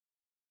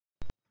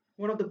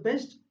one of the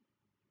best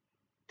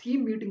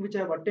theme meeting which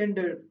I've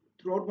attended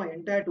throughout my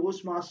entire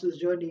Toastmasters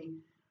journey.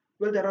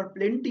 Well, there are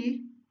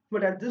plenty,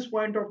 but at this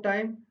point of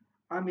time,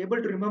 I'm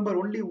able to remember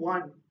only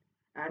one,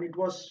 and it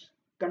was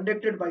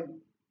conducted by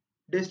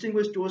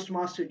distinguished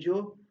Toastmaster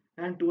Joe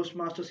and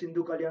Toastmaster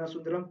Sindhu Kalyana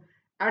Sundaram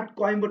at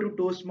Coimbatore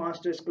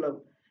Toastmasters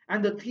Club,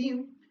 and the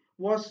theme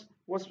was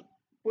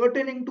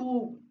pertaining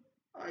to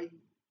uh,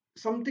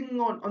 something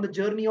on the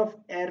journey of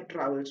air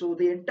travel. So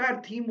the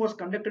entire theme was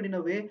conducted in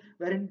a way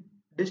wherein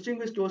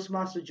distinguished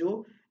Toastmaster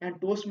Joe and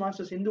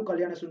Toastmaster Sindhu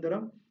Kalyana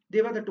Sundaram,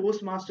 they were the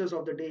Toastmasters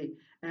of the day.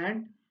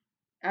 And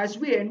as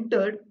we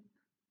entered,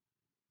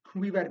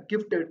 we were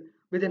gifted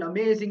with an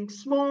amazing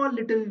small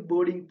little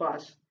boarding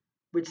pass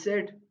which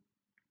said,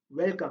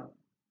 "Welcome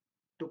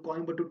to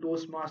Coimbatore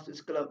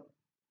Toastmasters Club.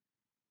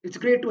 It's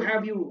great to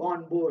have you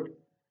on board."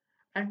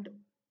 And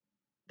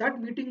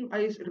that meeting,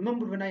 I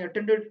remember when I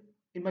attended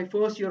in my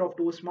first year of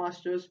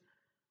Toastmasters,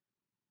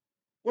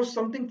 was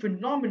something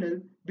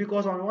phenomenal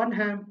because on one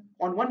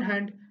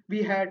hand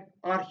we had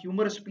our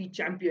humorous speech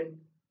champion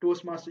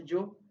Toastmaster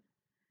Joe,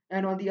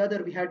 and on the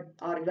other we had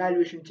our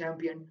evaluation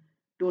champion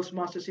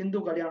Toastmaster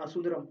Sindhu Kalyana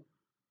Sundaram,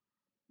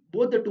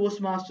 both the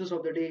Toastmasters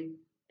of the day,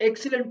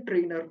 excellent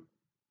trainer,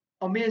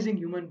 amazing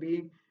human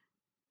being,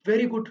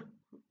 very good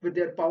with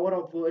their power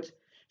of words.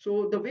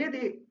 So the way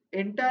they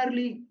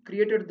entirely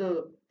created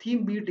the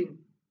theme meeting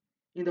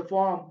in the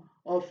form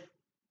of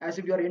as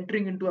if you are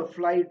entering into a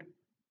flight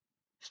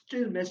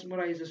still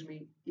mesmerizes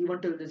me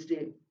even till this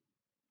day.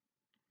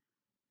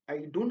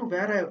 I don't know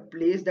where I have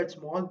placed that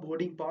small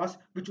boarding pass,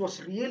 which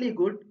was really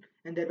good,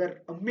 and there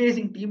were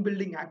amazing team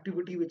building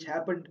activity which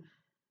happened,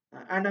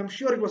 and I'm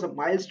sure it was a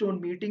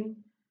milestone meeting.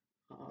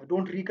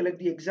 Don't recollect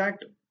the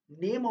exact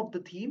name of the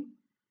theme,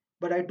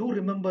 but I do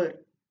remember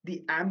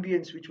the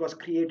ambience which was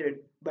created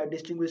by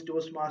distinguished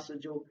Toastmaster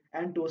Joe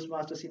and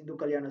Toastmaster Sindhu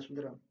Kalyana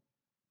Sundaram.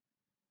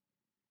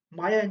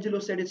 Maya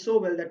Angelou said it so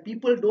well that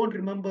people don't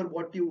remember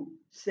what you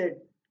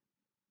said,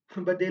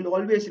 but they'll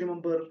always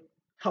remember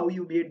how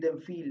you made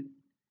them feel.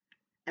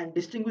 And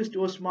distinguished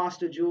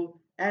Toastmaster Joe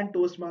and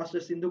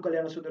Toastmaster Sindhu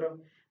Kalyanasundaram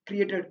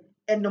created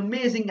an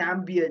amazing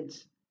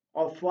ambience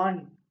of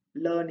fun,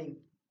 learning,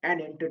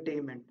 and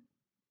entertainment.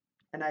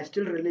 And I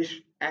still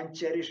relish and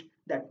cherish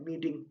that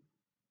meeting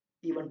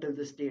even till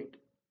this date.